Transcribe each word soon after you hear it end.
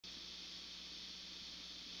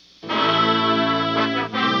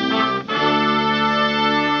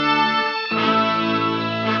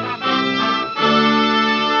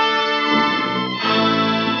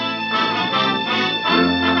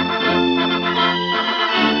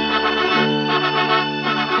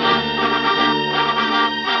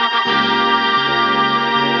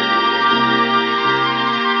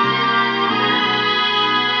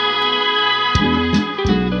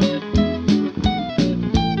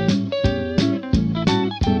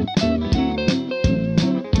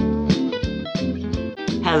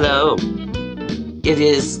Hello. It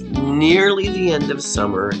is nearly the end of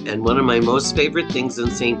summer, and one of my most favorite things in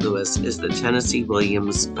St. Louis is the Tennessee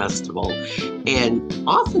Williams Festival. And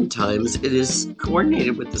oftentimes it is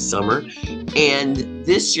coordinated with the summer. And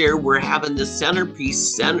this year we're having the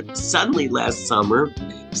centerpiece suddenly last summer.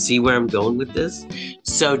 See where I'm going with this?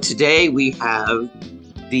 So today we have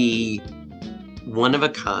the one of a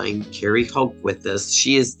kind, Carrie Houk, with us.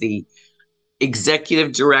 She is the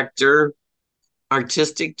executive director,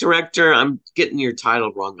 artistic director. I'm getting your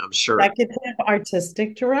title wrong, I'm sure. Executive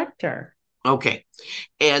Artistic Director. Okay.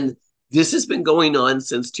 And this has been going on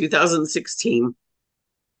since 2016.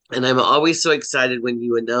 And I'm always so excited when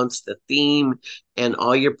you announce the theme and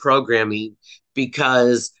all your programming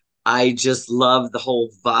because I just love the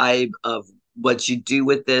whole vibe of what you do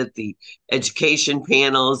with it, the education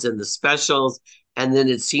panels and the specials. And then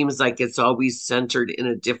it seems like it's always centered in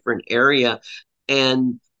a different area.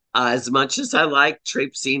 And as much as I like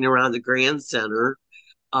traipsing around the Grand Center,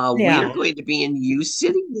 we are Yeah. going to be in U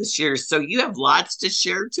City this year. So you have lots to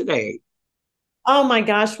share today. Oh my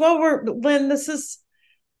gosh. Well, Lynn, this is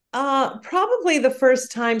probably the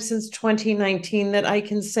first time since 2019 that I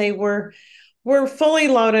can say we're fully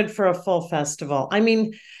loaded for a full festival. I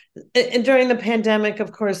mean, during the pandemic,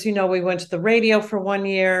 of course, we went to the radio for 1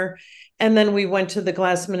 year, and then we went to the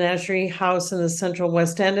Glass Menagerie House in the Central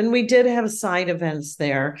West End, and we did have side events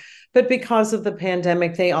there. But because of the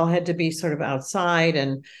pandemic, they all had to be sort of outside,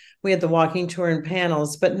 and we had the walking tour and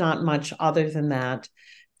panels, but not much other than that.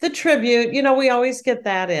 The tribute, we always get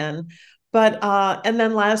that in. But and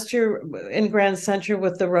then last year in Grand Central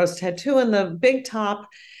with the Rose Tattoo and the Big Top,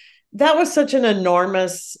 that was such an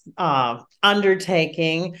enormous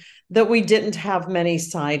undertaking that we didn't have many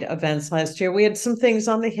side events last year. We had some things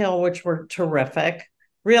on the hill which were terrific,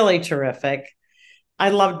 really terrific. I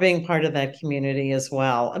loved being part of that community as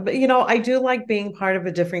well. But I do like being part of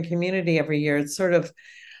a different community every year. It's sort of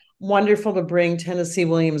wonderful to bring Tennessee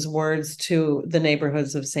Williams words to the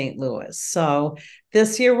neighborhoods of St. Louis. So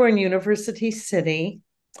this year we're in University City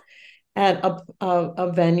at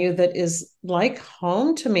a venue that is like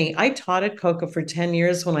home to me. I taught at Coca for 10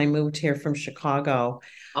 years when I moved here from Chicago.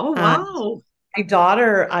 Oh, Uh, wow. my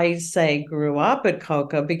daughter, I say, grew up at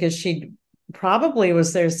Coca because she probably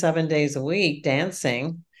was there 7 days a week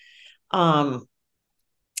dancing um,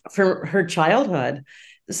 for her childhood.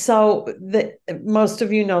 So most of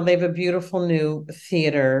they have a beautiful new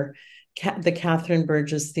theater, the Catherine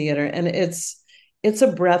Burgess Theater, and it's a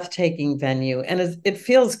breathtaking venue, and it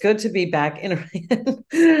feels good to be back in.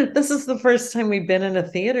 This is the first time we've been in a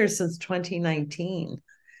theater since 2019.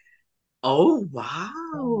 Oh,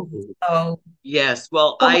 wow. So, Yes.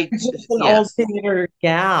 Well, I'm just an old yes. theater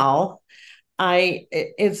gal.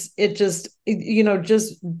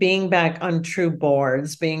 Just being back on true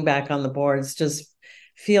boards, being back on the boards just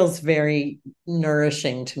feels very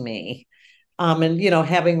nourishing to me. And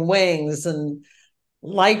having wings and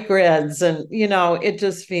light grids, and it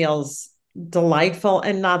just feels delightful.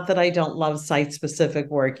 And not that I don't love site specific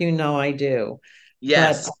work, I do. But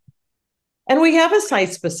Yes. and we have a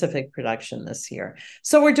site specific production this year.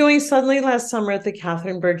 So we're doing Suddenly Last Summer at the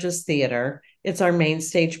Catherine Burgess Theater. It's our main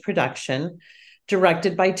stage production,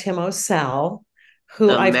 directed by Tim O'Sell, who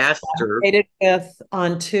The I've master. collaborated with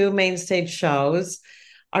on two main stage shows,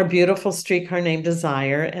 Our Beautiful Streetcar Named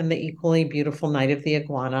Desire and the equally beautiful Night of the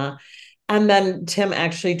Iguana. And then Tim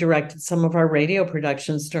actually directed some of our radio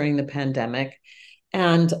productions during the pandemic.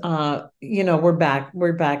 And we're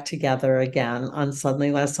back together again on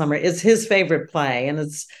Suddenly Last Summer. It's his favorite play, and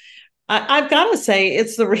I've got to say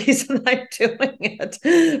it's the reason I'm doing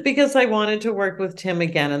it, because I wanted to work with Tim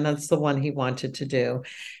again, and that's the one he wanted to do.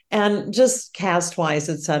 And just cast wise,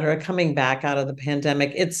 et cetera, coming back out of the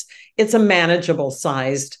pandemic, it's a manageable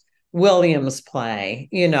sized Williams play.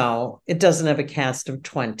 It doesn't have a cast of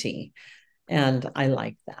 20, and I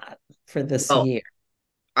like that for this Well, year.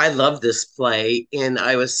 I love this play, and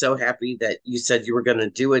I was so happy that you said you were going to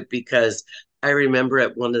do it because I remember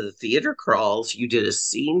at one of the theater crawls, you did a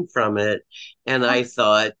scene from it, and I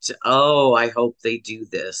thought, oh, I hope they do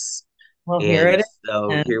this. Well, here And it so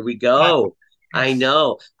is. here we go. I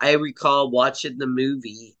know. I recall watching the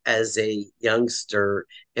movie as a youngster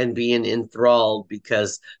and being enthralled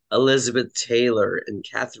because Elizabeth Taylor and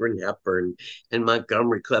Katharine Hepburn and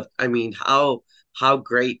Montgomery Clift. I mean, how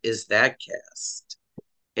great is that cast?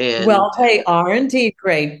 And Well, they are indeed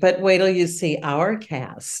great, but wait till you see our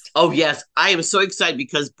cast. oh yes, I am so excited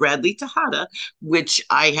because Bradley Tejada, which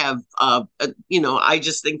I have, I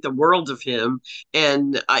just think the world of him,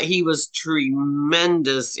 and he was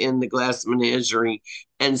tremendous in the Glass Menagerie,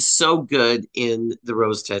 and so good in the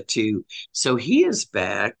Rose Tattoo. So he is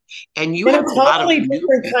back, and you In a have a lot of totally new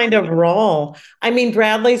different kind people. of role. I mean,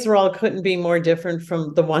 Bradley's role couldn't be more different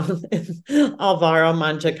from the one in Alvaro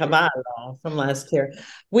Mancha Caballo from last year.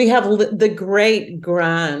 We have the great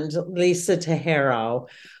grand Lisa Tejero,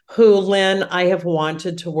 who Lynn I have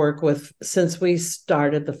wanted to work with since we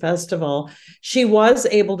started the festival. She was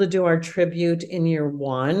able to do our tribute in year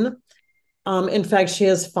one. In fact, she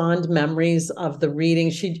has fond memories of the reading.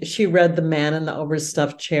 She read The Man in the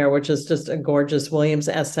Overstuffed Chair, which is just a gorgeous Williams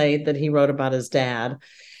essay that he wrote about his dad.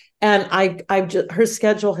 And I've just, her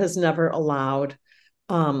schedule has never allowed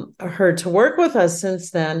her to work with us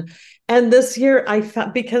since then. And this year, I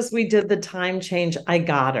felt because we did the time change, I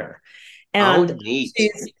got her, Oh, and neat.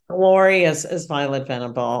 she's glorious as Violet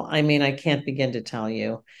Venable. I mean, I can't begin to tell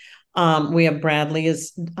you. We have Bradley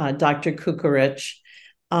as Dr. Kukarich,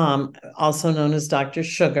 also known as Dr.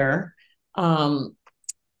 Sugar. Um,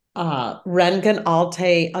 Rengan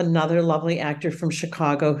Alte, another lovely actor from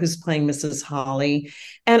Chicago who's playing Mrs. Holly.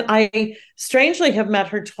 And I strangely have met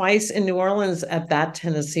her twice in New Orleans at that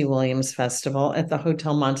Tennessee Williams Festival at the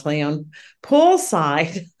Hotel Monteleone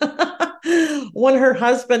poolside. When her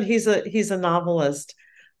husband, he's a novelist.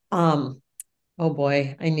 Um, oh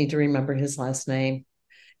boy, I need to remember his last name.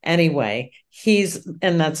 Anyway,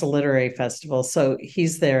 and that's a literary festival, so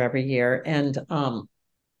he's there every year. And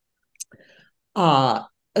uh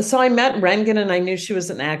so I met Rengen and I knew she was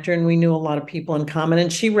an actor and we knew a lot of people in common.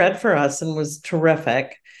 And she read for us and was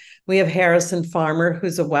terrific. We have Harrison Farmer,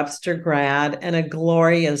 who's a Webster grad and a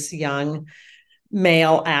glorious young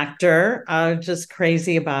male actor. Just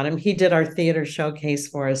crazy about him. He did our theater showcase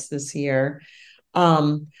for us this year.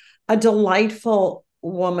 Um, a delightful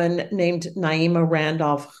woman named Naima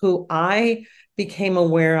Randolph, who I became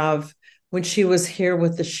aware of when she was here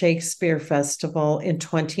with the Shakespeare Festival in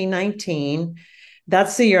 2019.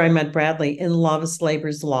 That's the year I met Bradley in Love's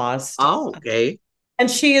Labor's Lost. Oh, okay. And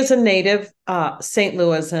she is a native St.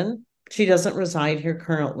 Louisan. She doesn't reside here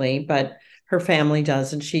currently, but her family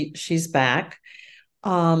does, and she's back.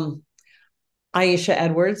 Um, Aisha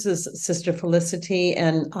Edwards is Sister Felicity,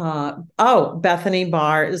 and Bethany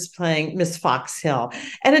Barr is playing Miss Foxhill.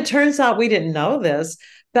 And it turns out we didn't know this.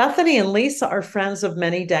 Bethany and Lisa are friends of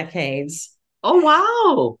many decades. Oh,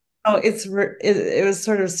 wow. Oh, it was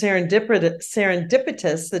sort of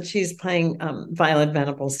serendipitous that she's playing Violet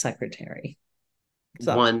Venable's secretary.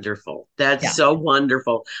 So Wonderful. That's yeah, so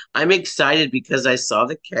wonderful. I'm excited because I saw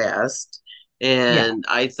the cast yeah. and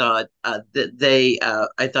I thought I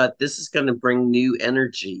thought this is going to bring new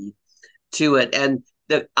energy to it. And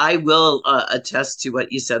that I will attest to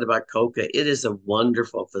what you said about Coca. It is a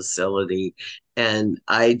wonderful facility. And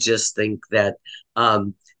I just think that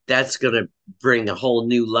um, that's going to bring a whole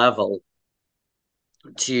new level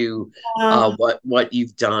to Uh, what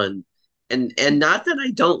you've done. And not that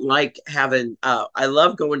I don't like having I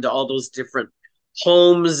love going to all those different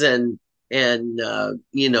homes and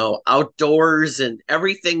you know, outdoors and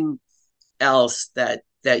everything else that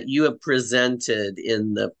you have presented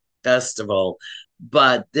in the festival,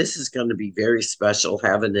 but this is going to be very special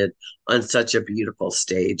having it on such a beautiful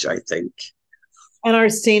stage, I think. and our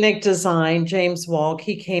scenic design, James Walk,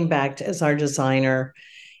 he came back as our designer.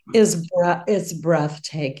 It's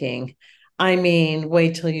breathtaking. I mean,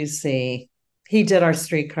 wait till you see. He did our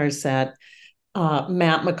streetcar set.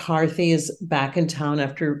 Matt McCarthy is back in town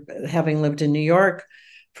after having lived in New York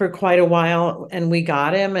for quite a while, and we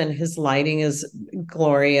got him, and his lighting is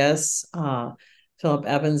glorious. Philip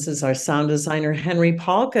Evans is our sound designer. Henry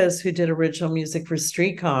Palkas, who did original music for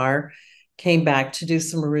Streetcar, came back to do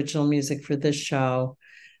some original music for this show.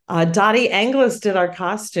 Dottie Anglis did our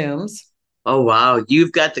costumes. Oh wow,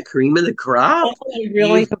 you've got the cream of the crop. I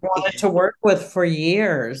really You've have wanted to work with for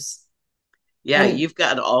years. Yeah, And you've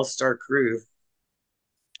got an all-star crew,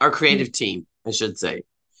 our creative team, I should say.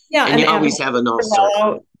 yeah, And and you Abby always have an all-star crew.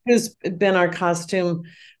 Carvalho, who's been our costume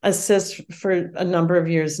assist for a number of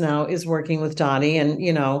years now, is working with Dottie. And,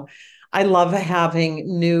 I love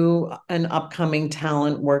having new and upcoming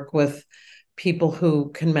talent work with people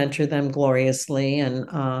who can mentor them gloriously. And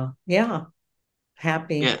yeah, Yeah.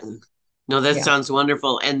 happy. No, that Yeah. sounds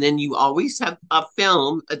wonderful. And then you always have a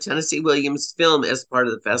film, a Tennessee Williams film as part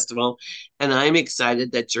of the festival. And I'm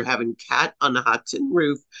excited that you're having Cat on a Hot Tin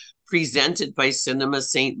Roof presented by Cinema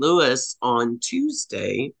St. Louis on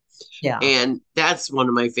Tuesday. Yeah. And that's one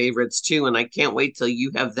of my favorites too. And I can't wait till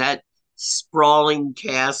you have that sprawling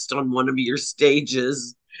cast on one of your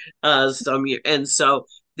stages some year. And so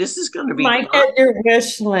this is going to be Might fun. get your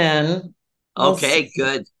wish, Lynn. We'll see. Okay,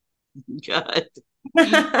 good. Good.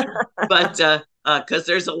 But because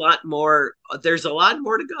there's a lot more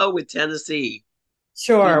to go with Tennessee. you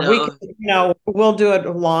Sure, we know? can, we'll do it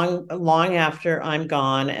long after I'm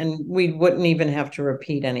gone, and we wouldn't even have to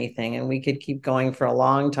repeat anything, and we could keep going for a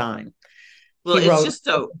long time. Well, He wrote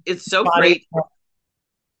it's so body great.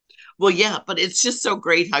 Well, yeah, but it's just so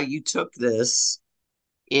great how you took this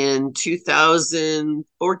in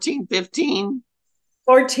 2014, 15.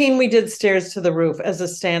 14. We did Stairs to the Roof as a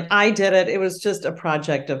stand. I did it. It was just a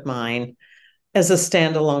project of mine as a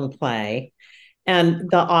standalone play. And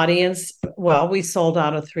the audience, well, we sold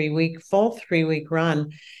out a full 3 week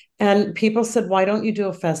run. And people said, why don't you do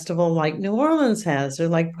a festival like New Orleans has, or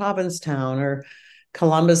like Provincetown, or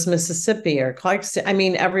Columbus, Mississippi, or Clarkston? I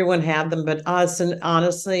mean, everyone had them, but us. And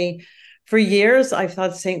honestly, for years, I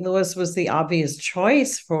thought St. Louis was the obvious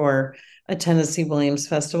choice for a Tennessee Williams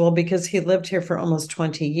Festival because he lived here for almost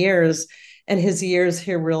 20 years. And his years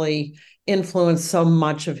here really influenced so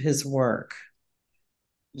much of his work.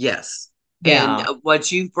 Yes. And Yeah.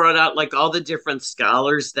 what you've brought out, like all the different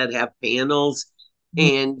scholars that have panels,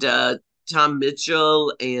 and Tom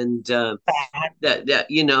Mitchell, and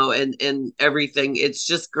and everything. It's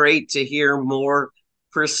just great to hear more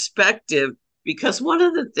perspective, because one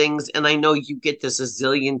of the things, and I know you get this a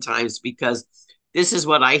zillion times, because this is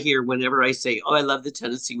what I hear whenever I say, "Oh, I love the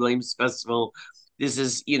Tennessee Williams Festival." This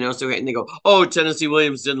is, so great. And they go, "Oh, Tennessee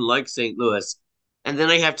Williams didn't like St. Louis." And then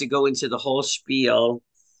I have to go into the whole spiel.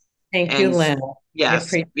 Thank you, And Lynn. I yes,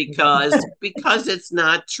 appreciate because it. it's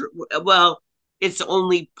not true. Well, it's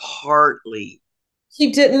only partly.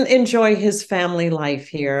 He didn't enjoy his family life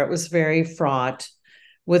here. It was very fraught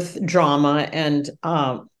with drama and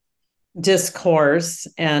discourse,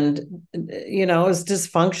 and it was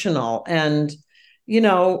dysfunctional. And you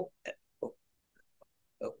know,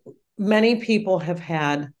 many people have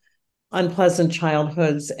had unpleasant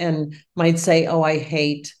childhoods and might say, "Oh, I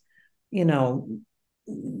hate, you know,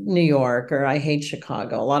 New York, or I hate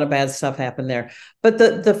Chicago." A lot of bad stuff happened there. But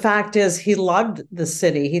the fact is he loved the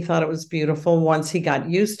city. He thought it was beautiful. Once he got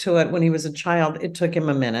used to it when he was a child, it took him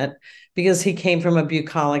a minute because he came from a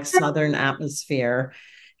bucolic southern atmosphere.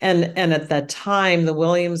 And at that time, the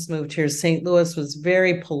Williams moved here. St. Louis was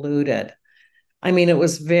very polluted. I mean, it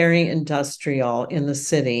was very industrial in the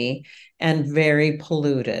city and very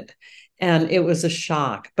polluted. And it was a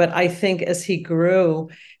shock. But I think as he grew,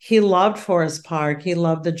 he loved Forest Park. He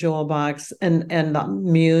loved the Jewel Box and the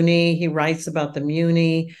Muni. He writes about the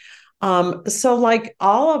Muni. So like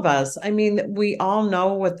all of us, I mean, we all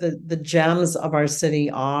know what the gems of our city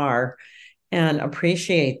are and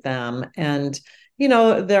appreciate them. And,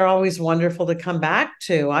 they're always wonderful to come back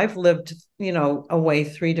to. I've lived, away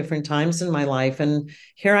 3 different times in my life. And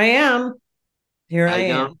here I am. Here I I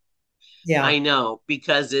am. know. Yeah. I know,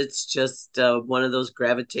 because it's just one of those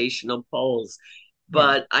gravitational pulls. Yeah.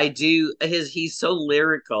 But I do he's so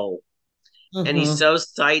lyrical, and he's Hmm. so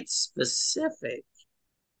site specific,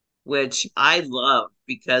 which I love,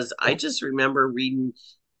 because I just remember reading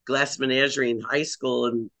Glass Menagerie in high school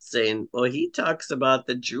and saying, "Well, he talks about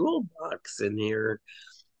the jewel box in here,"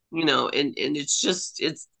 and it's just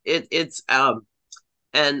it's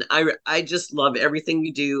and I just love everything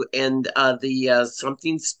you do, and the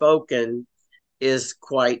something spoken is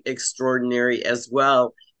quite extraordinary as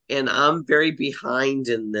well. And I'm very behind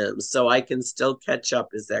in them, so I can still catch up.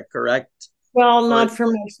 Is that correct? Well, Or not for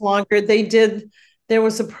much longer. There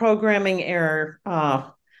was a programming error.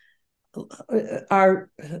 Our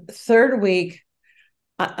third week,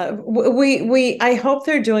 I hope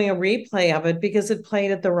they're doing a replay of it because it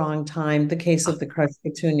played at the wrong time, the case of the crushed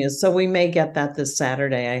petunias. So we may get that this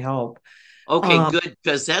Saturday, I hope. okay, Um, good,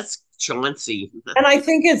 because that's Chauncey. and I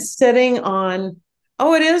think it's sitting on,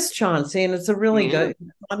 oh, it is Chauncey, and it's a really Yeah. good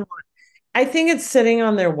one. I think it's sitting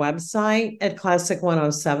on their website at Classic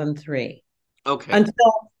 1073 Okay.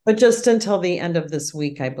 but just until the end of this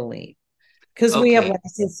week, I believe. Because we have Okay.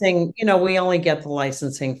 licensing, we only get the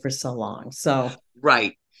licensing for so long. So,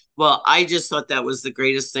 Right. Well, I just thought that was the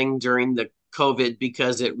greatest thing during the COVID,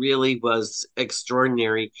 because it really was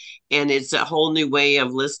extraordinary. And it's a whole new way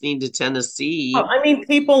of listening to oh, Tennessee. I mean,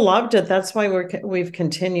 people loved it. That's why we've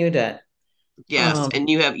continued it. Yes. Um, And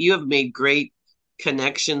you have made great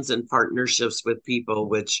connections and partnerships with people,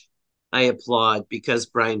 which I applaud, because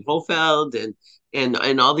Brian Holfeld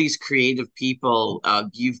and all these creative people,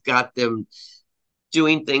 you've got them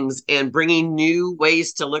doing things and bringing new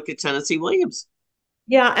ways to look at Tennessee Williams.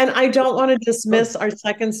 yeah, and I don't want to dismiss our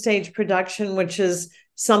second stage production, which is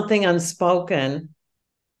something unspoken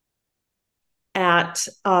at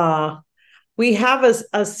we have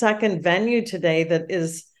a second venue today that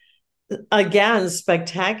is again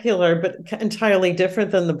spectacular but entirely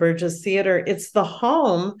different than the Burgess Theater. It's the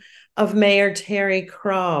home of Mayor Terry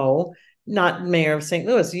Crow, not mayor of St.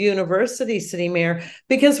 Louis, University City Mayor,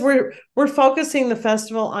 because we're focusing the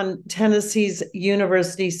festival on Tennessee's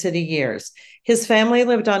University City years. His family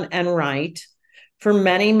lived on Enright for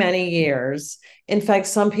many, many years. In fact,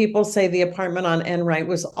 some people say the apartment on Enright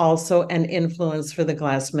was also an influence for the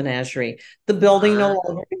Glass Menagerie. The building no Ah,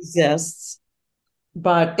 longer exists,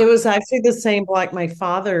 but it was actually the same block my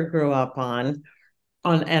father grew up on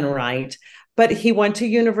Enright. But he went to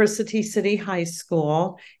University City High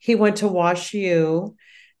School. He went to Wash U.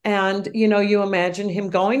 And, you imagine him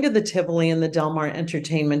going to the Tivoli and the Del Mar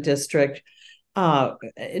Entertainment District uh,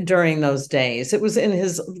 during those days. It was in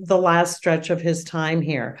the last stretch of his time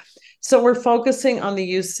here. So we're focusing on the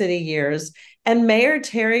U City years. And Mayor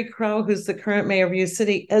Terry Crow, who's the current mayor of U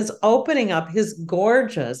City, is opening up his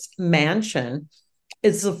gorgeous mansion.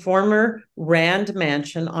 It's the former Rand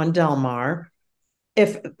Mansion on Del Mar.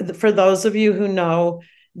 If for those of you who know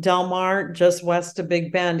Del Mar, just west of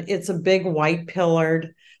Big Bend, it's a big white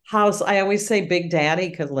pillared house. I always say Big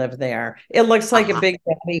Daddy could live there. It looks like a uh-huh. Big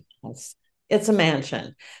Daddy house. It's a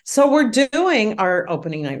mansion. So we're doing our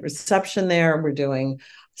opening night reception there. We're doing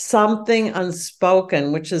Something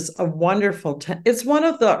Unspoken, which is a wonderful. It's one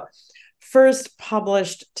of the first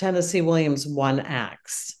published Tennessee Williams one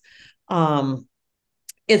acts. Um,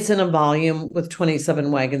 it's in a volume with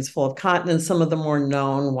 27 wagons full of cotton and some of the more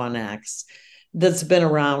known one acts that's been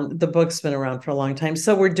around. The book's been around for a long time.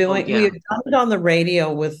 So Oh we yeah. had done it on the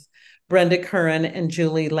radio with Brenda Curran and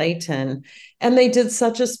Julie Layton, and they did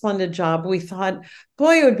such a splendid job. We thought,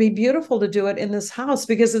 boy, it would be beautiful to do it in this house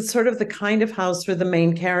because it's sort of the kind of house where the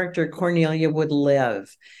main character, Cornelia, would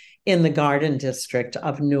live in the Garden District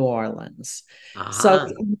of New Orleans. So Uh-huh.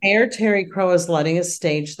 Mayor Terry Crow is letting us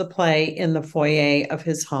stage the play in the foyer of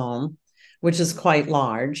his home, which is quite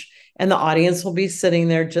large, and the audience will be sitting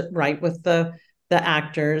there right with the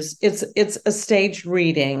actors. It's a staged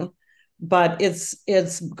reading, but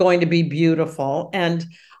it's going to be beautiful, and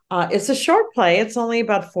it's a short play. It's only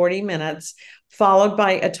about 40 minutes, followed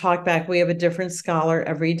by a talkback. We have a different scholar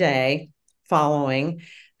every day following,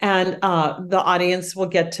 and the audience will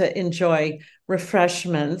get to enjoy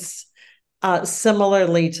refreshments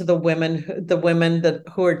similarly to the women that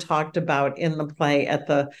who are talked about in the play at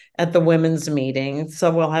the women's meeting.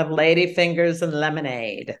 So we'll have lady fingers and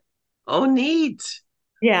lemonade. Oh, neat.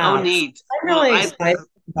 Oh, Yeah, neat. I'm Well, really I excited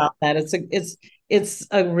about that. It's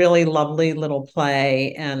a really lovely little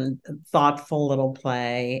play and thoughtful little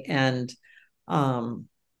play, and um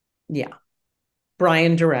yeah,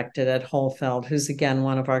 Brian directed it, Holfeld, who's again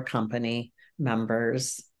one of our company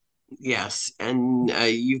members. yes, and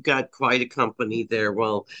you've got quite a company there.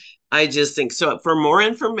 Well, I just think so. For more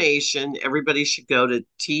information, everybody should go to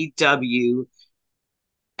twstl.org,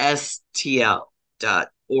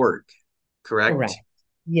 Correct. correct?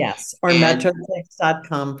 Yes, or And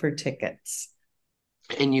metroflix.com for tickets.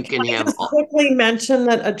 you Can can I have just quickly mention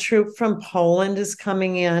that a troupe from Poland is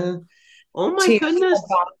coming in oh my to goodness.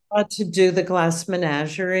 to do the Glass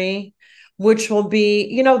Menagerie, which will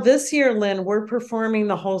be, this year, Lynn, we're performing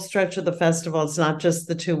the whole stretch of the festival. It's not just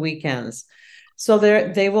the 2 weekends. So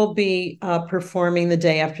they will be performing the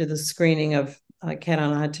day after the screening of Cat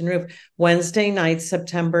on a Hot Tin Roof, Wednesday night,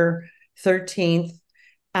 September 13th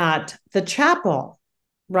at the chapel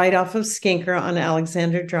right off of Skinker on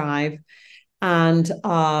Alexander Drive. And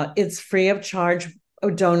it's free of charge, a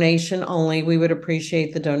donation only. We would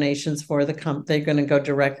appreciate the donations for they're going to go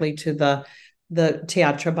directly to the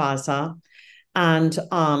Teatro Baza. And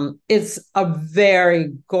it's a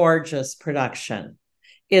very gorgeous production.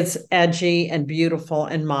 It's edgy and beautiful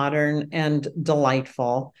and modern and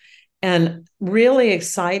delightful and really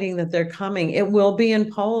exciting that they're coming. It will be in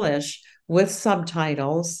Polish with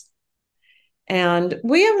subtitles. And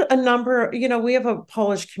we have we have a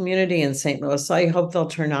Polish community in St. Louis, so I hope they'll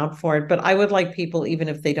turn out for it. But I would like people, even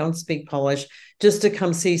if they don't speak Polish, just to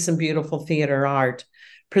come see some beautiful theater art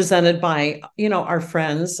presented by, our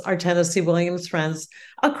friends, our Tennessee Williams friends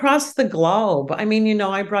across the globe. I mean,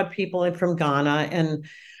 I brought people in from Ghana, and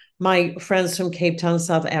my friends from Cape Town,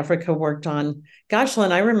 South Africa worked on, gosh,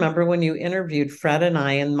 Lynn, I remember when you interviewed Fred and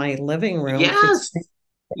I in my living room for Yes.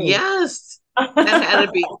 Yes. That had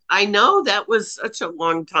to be. I know that was such a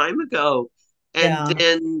long time ago. And Yeah.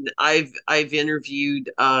 then I've interviewed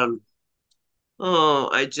oh,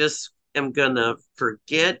 I just am gonna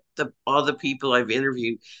forget the all the people I've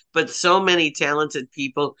interviewed, but so many talented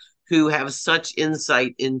people who have such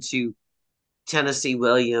insight into Tennessee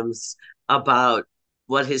Williams about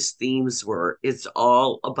what his themes were. It's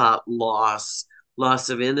all about loss, loss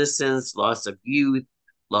of innocence, loss of youth,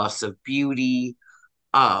 loss of beauty,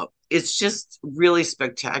 it's just really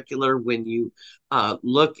spectacular when you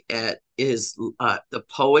look at his the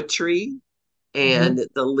poetry and Mhm.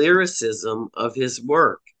 the lyricism of his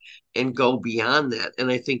work and go beyond that. And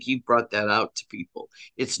I think you brought that out to people.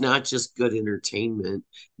 It's not just good entertainment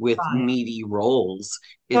with Right. meaty roles,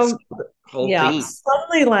 it's So whole yeah, theme.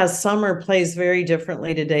 Suddenly Last Summer plays very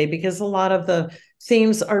differently today because a lot of the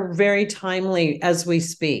themes are very timely as we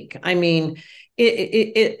speak. I mean,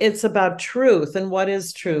 it's about truth and what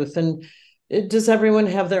is truth, and does everyone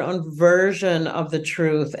have their own version of the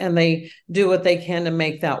truth, and they do what they can to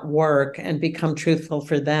make that work and become truthful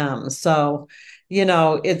for them. So,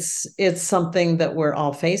 it's something that we're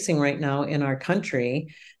all facing right now in our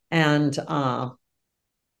country, and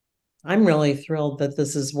I'm really thrilled that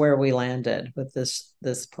this is where we landed with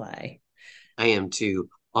this play. I am too.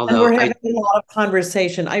 And Although we're I having a lot of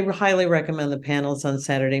conversation. I highly recommend the panels on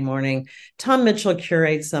Saturday morning. Tom Mitchell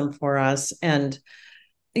curates them for us. And,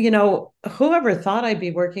 whoever thought I'd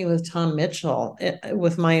be working with Tom Mitchell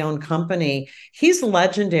with my own company? He's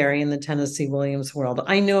legendary in the Tennessee Williams world.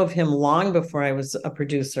 I knew of him long before I was a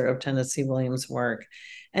producer of Tennessee Williams work.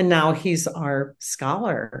 And now he's our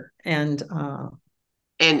scholar. and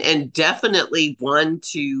definitely one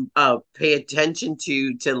to pay attention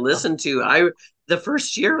to listen to. I the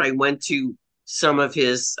first year I went to some of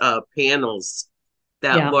his panels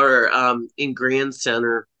that Yeah, were in Grand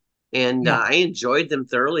Center, and yeah, I enjoyed them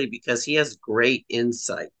thoroughly because he has great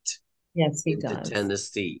insight yes, he into does.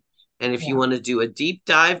 Tennessee. And if you Yeah. want to do a deep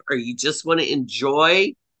dive or you just want to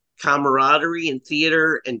enjoy camaraderie and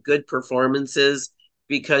theater and good performances,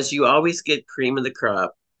 because you always get cream of the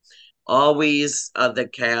crop, always the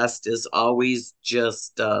cast is always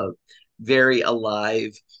just very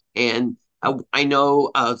alive. And I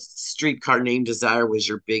know Streetcar Named Desire was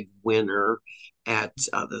your big winner at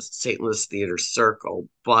the St. Louis Theater Circle,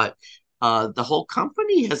 but the whole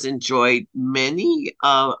company has enjoyed many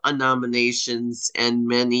nominations and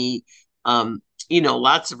many, um,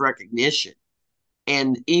 lots of recognition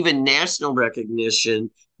and even national recognition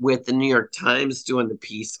with the New York Times doing the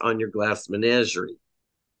piece on your glass menagerie.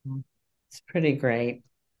 It's pretty great.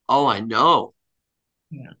 Oh, I know.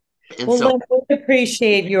 Yeah. And Well, so, Lynn, we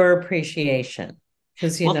appreciate your appreciation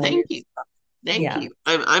because well, you're, thank you. Thank yeah. you.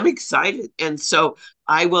 I'm excited. And so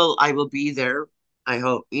I will be there. I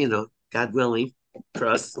hope, God willing,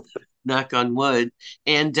 trust, knock on wood.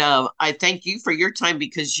 And I thank you for your time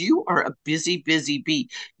because you are a busy, busy bee.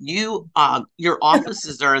 Your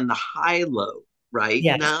offices are in the high low right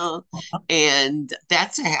Yes. now. And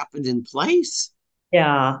that's a happening place.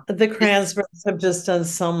 Yeah. The It's Kransbergs have just done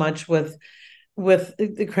so much with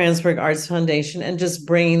the Kransberg Arts Foundation and just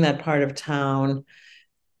bringing that part of town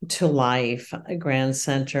to life, a Grand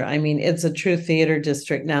Center. I mean, it's a true theater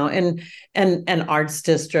district now, and an arts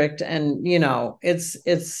district, and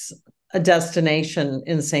it's a destination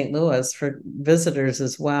in St. Louis for visitors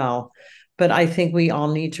as well. But I think we all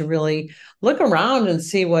need to really look around and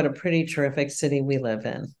see what a pretty terrific city we live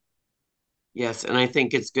in. Yes, and I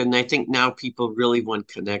think it's good. And I think now people really want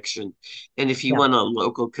connection. And if you Yeah. want a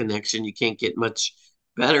local connection, you can't get much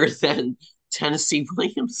better than Tennessee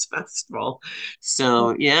Williams Festival.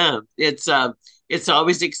 So yeah, it's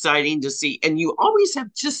always exciting to see. And you always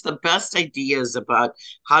have just the best ideas about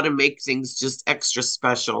how to make things just extra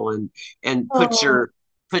special and Oh,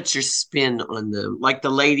 put your spin on them, like the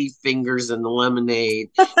lady fingers and the lemonade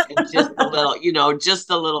and just the little, just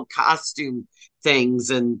the little costume things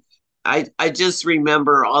and I just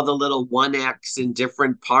remember all the little one acts in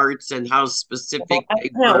different parts and how specific I they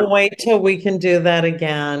can't were. wait till we can do that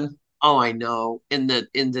again. Oh, I know, in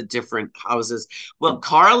the different houses. Well,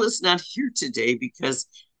 Carl is not here today because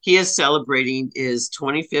he is celebrating his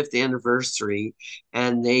 25th anniversary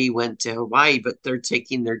and they went to Hawaii, but they're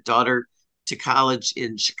taking their daughter to college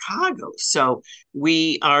in Chicago. So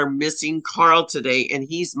we are missing Carl today, and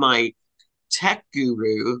he's my tech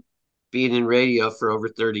guru, being in radio for over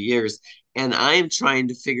 30 years, and I am trying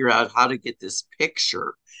to figure out how to get this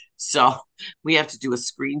picture. So we have to do a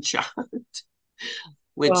screenshot,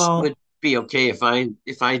 which Well, would be okay if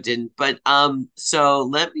I didn't. But so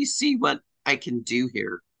let me see what I can do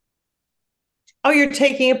here. oh, you're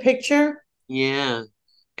taking a picture? Yeah.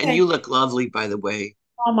 And you Okay. look lovely, by the way.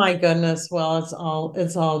 Oh my goodness. Well,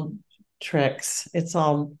 it's all tricks. It's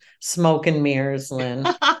all smoke and mirrors, Lynn.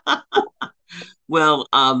 Well,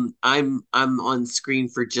 I'm on screen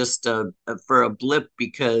for just for a blip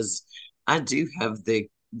because I do have the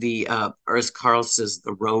or as Carl says,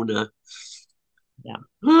 the Rona. Yeah.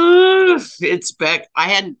 It's back. I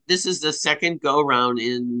hadn't. This is the second go round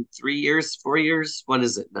in 3 years, 4 years. What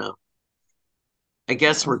is it now? I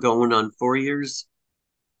guess Yeah. we're going on 4 years.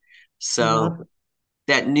 So Enough.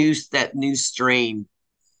 that new strain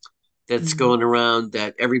that's Mhm. going around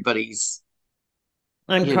that everybody's,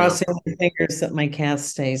 I'm you know, crossing my fingers that my cat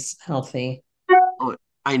stays healthy. oh,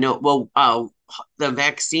 I know. Well, the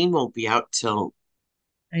vaccine won't be out till,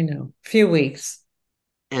 I know. Few weeks.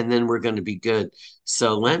 and then we're going to be good.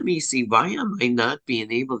 So let me see. Why am I not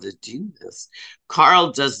being able to do this?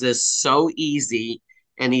 Carl does this so easy,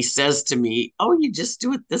 and he says to me, "Oh, you just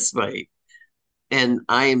do it this way," and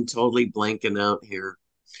I am totally blanking out here.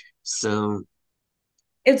 So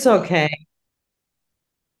It's okay.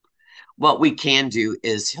 what we can do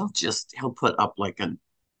is he'll put up like an,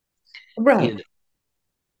 you Right. know,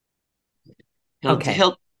 he'll Okay.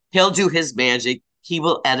 he'll he'll do his magic. He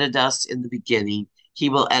will edit us in the beginning. He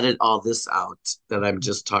will edit all this out that I'm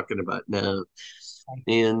just talking about now.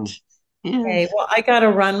 And yeah, Okay. Well, I gotta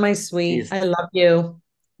run, my sweet. geez. I love you.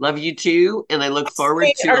 Love you too, and I look forward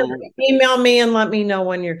to Or email me and let me know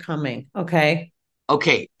when you're coming. Okay.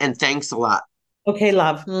 okay, and thanks a lot. Okay,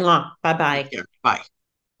 love. Bye Take bye. care. Bye.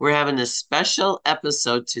 We're having a special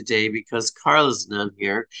episode today because Carla's not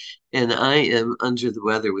here and I am under the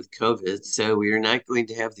weather with COVID. So we are not going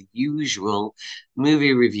to have the usual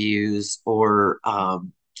movie reviews or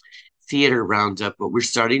theater roundup, but we're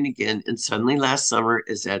starting again. And suddenly last summer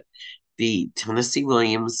is at the Tennessee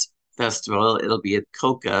Williams Festival. It'll be at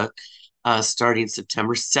Coca starting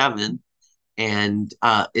September 7th, and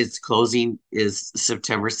its closing is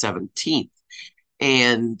September 17th.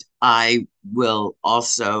 And I will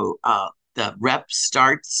also, the Rep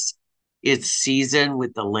starts its season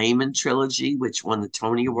with the Layman trilogy, which won the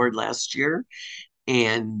Tony Award last year.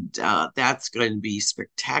 And that's going to be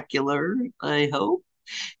spectacular, I hope.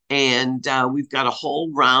 And we've got a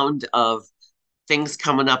whole round of things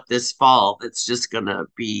coming up this fall that's just going to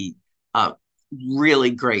be uh,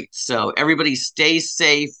 really great. So, everybody stay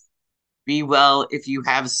safe, be well. If you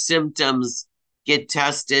have symptoms, get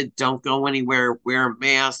tested. Don't go anywhere. Wear a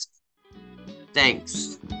mask.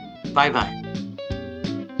 Thanks. Bye bye.